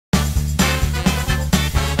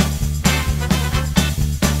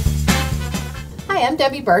Hi, I'm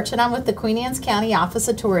Debbie Birch, and I'm with the Queen Anne's County Office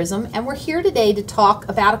of Tourism, and we're here today to talk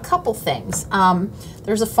about a couple things.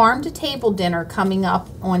 There's a farm-to-table dinner coming up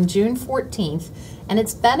on June 14th, and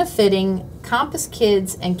it's benefiting Compass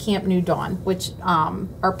Kids and Camp New Dawn, which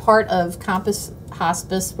are part of Compass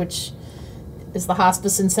Hospice, which is the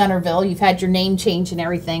hospice in Centerville. You've had your name change and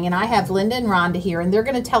everything, and I have Linda and Rhonda here, and they're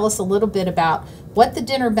going to tell us a little bit about what the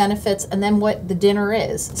dinner benefits and then what the dinner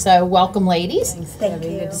is. So welcome, ladies. Thanks. Thank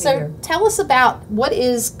you. So tell us about what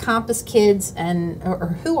is Compass Kids and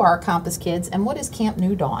or who are Compass Kids and what is Camp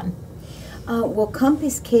New Dawn? Well,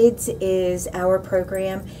 Compass Kids is our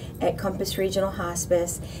program at Compass Regional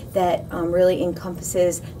Hospice that really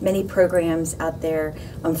encompasses many programs out there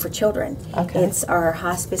for children. Okay. It's our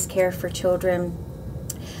hospice care for children,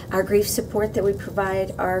 our grief support that we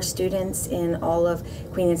provide our students in all of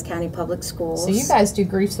Queen Anne's County Public Schools. So you guys do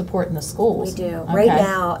grief support in the schools? We do. Okay. Right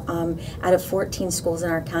now, out of 14 schools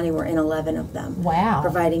in our county, we're in 11 of them. Wow.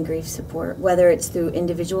 Providing grief support, whether it's through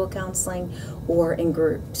individual counseling or in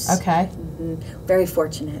groups. Okay. Very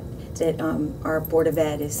fortunate that our Board of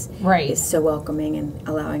Ed is so welcoming and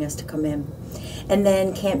allowing us to come in. And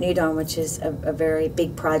then Camp New Dawn, which is a very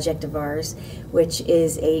big project of ours, which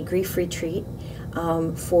is a grief retreat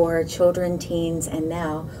for children, teens, and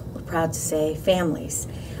now we're proud to say families.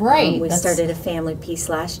 Right. We started a family piece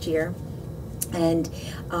last year, and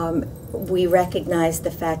we recognized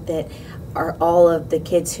the fact that all of the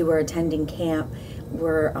kids who were attending camp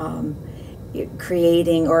were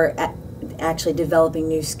creating or actually developing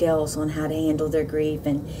new skills on how to handle their grief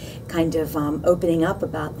and kind of opening up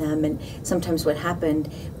about them. And sometimes what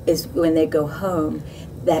happened is when they go home,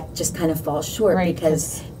 that just kind of falls short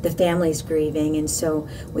because the family's grieving. And so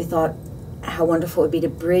we thought how wonderful it would be to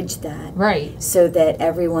bridge that, so that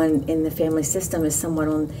everyone in the family system is somewhat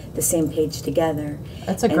on the same page together.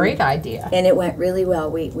 That's a great idea. And it went really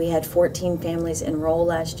well. We had 14 families enroll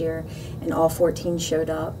last year, and all 14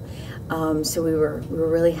 showed up. So we were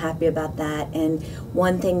really happy about that. And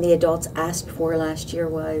one thing the adults asked for last year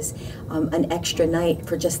was an extra night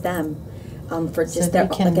for just them, for just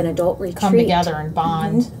like an adult retreat. Come together and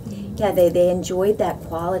bond. Yeah, they enjoyed that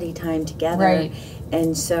quality time together.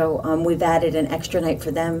 And so we've added an extra night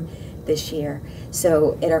for them this year.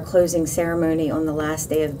 So at our closing ceremony on the last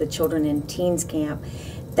day of the Children and Teens Camp,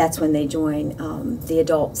 that's when they join the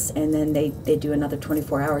adults, and then they do another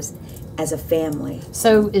 24 hours as a family.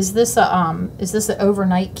 So is this an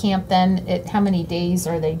overnight camp then? How many days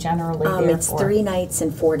are they generally there it's for? 3 nights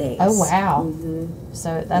and 4 days. Oh wow!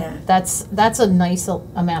 So that's a nice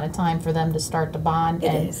amount of time for them to start to bond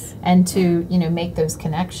and to make those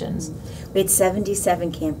connections. We had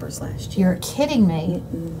 77 campers last year. You're kidding me!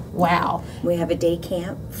 Wow. We have a day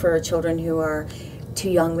camp for children who are too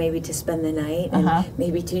young maybe to spend the night, and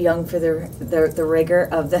maybe too young for the rigor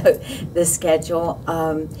of the schedule.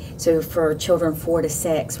 So for children 4 to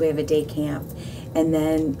 6, we have a day camp. And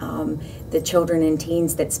then the children and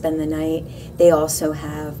teens that spend the night, they also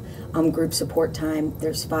have group support time.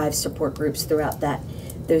 There's 5 support groups throughout that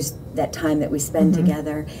time that we spend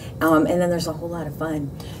together. And then there's a whole lot of fun.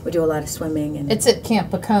 We do a lot of swimming. And it's at Camp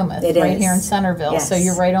Pacomas, here in Centerville. Yes. So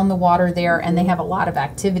you're right on the water there, and they have a lot of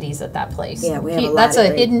activities at that place. Yeah, we have a lot That's of a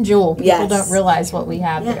hidden jewel. People don't realize what we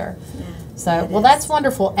have Yeah. there. Yeah. So, well, that's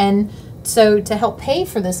wonderful. And so to help pay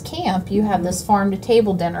for this camp, you have this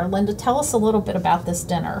farm-to-table dinner. Linda, tell us a little bit about this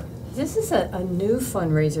dinner. This is a new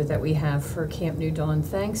fundraiser that we have for Camp New Dawn,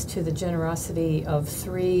 thanks to the generosity of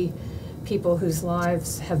 3 people whose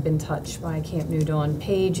lives have been touched by Camp New Dawn.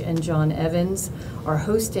 Paige and John Evans are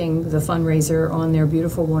hosting the fundraiser on their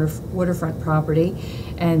beautiful waterfront property,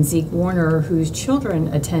 and Zeke Warner, whose children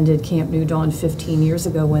attended Camp New Dawn 15 years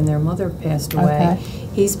ago when their mother passed away. I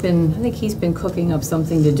think he's been cooking up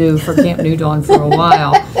something to do for Camp New Dawn for a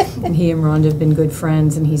while, and he and Rhonda have been good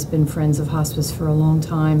friends, and he's been friends of hospice for a long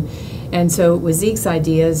time. And so it was Zeke's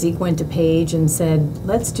idea. Zeke went to Paige and said,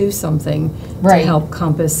 let's do something to help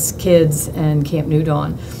Compass Kids and Camp New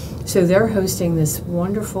Dawn. So they're hosting this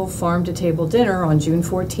wonderful farm-to-table dinner on June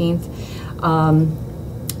 14th.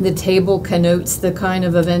 The table connotes the kind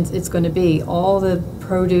of event it's going to be. All the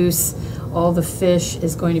produce, all the fish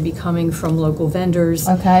is going to be coming from local vendors,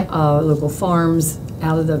 local farms,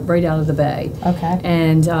 right out of the bay.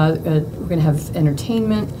 And we're going to have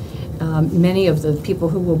entertainment. Many of the people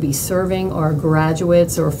who will be serving are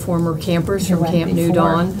graduates or former campers from Camp New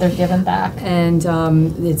Dawn. They're giving back. And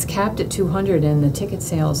it's capped at 200, and the ticket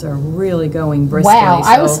sales are really going briskly. Wow,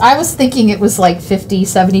 so I was thinking it was like 50,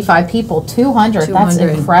 75 people. 200, that's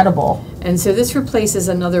incredible. And so this replaces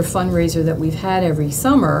another fundraiser that we've had every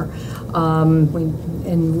summer.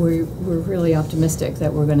 and we're really optimistic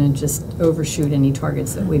that we're going to just overshoot any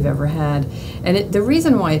targets that we've ever had. And the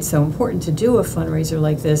reason why it's so important to do a fundraiser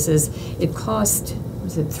like this is it costs,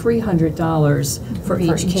 was it $300 for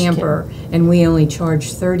each camper, and we only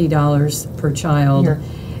charge $30 per child.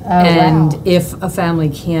 And wow. if a family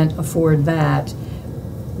can't afford that,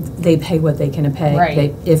 they pay what they can pay,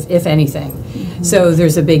 Right. if anything. So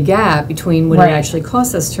there's a big gap between what Right. it actually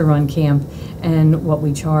costs us to run camp and what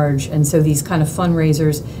we charge. And so these kind of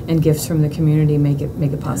fundraisers and gifts from the community make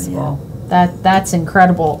it possible. That's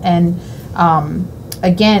incredible. And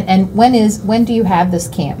again, and when do you have this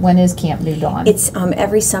camp? When is Camp New Dawn? It's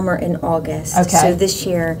every summer in August. Okay. So this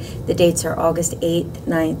year, the dates are August 8th,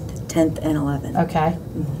 9th, 10th, and 11th. Okay.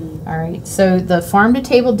 All right. So the farm to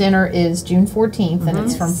table dinner is June 14th, and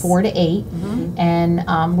it's from 4 to 8.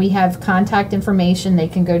 And we have contact information. They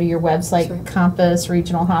can go to your website,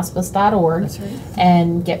 compassregionalhospice.org,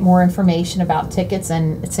 and get more information about tickets.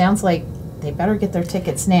 And it sounds like they better get their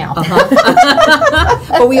tickets now.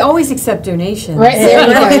 But we always accept donations. Right, there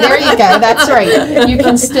you go, there you go, that's right. You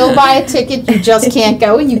can still buy a ticket, you just can't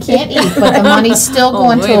go and you can't eat, but the money's still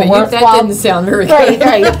going to a worthwhile. That didn't sound very Right, good.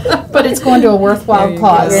 right, but it's going to a worthwhile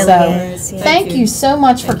cause, It so. really is, yeah. Thank you so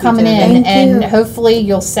much for Thank you, coming Jen. in, Thank and you. hopefully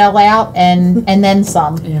you'll sell out and then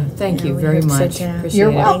some. Yeah, thank you we very hope so much. too. Appreciate You're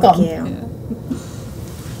it. welcome. Thank you.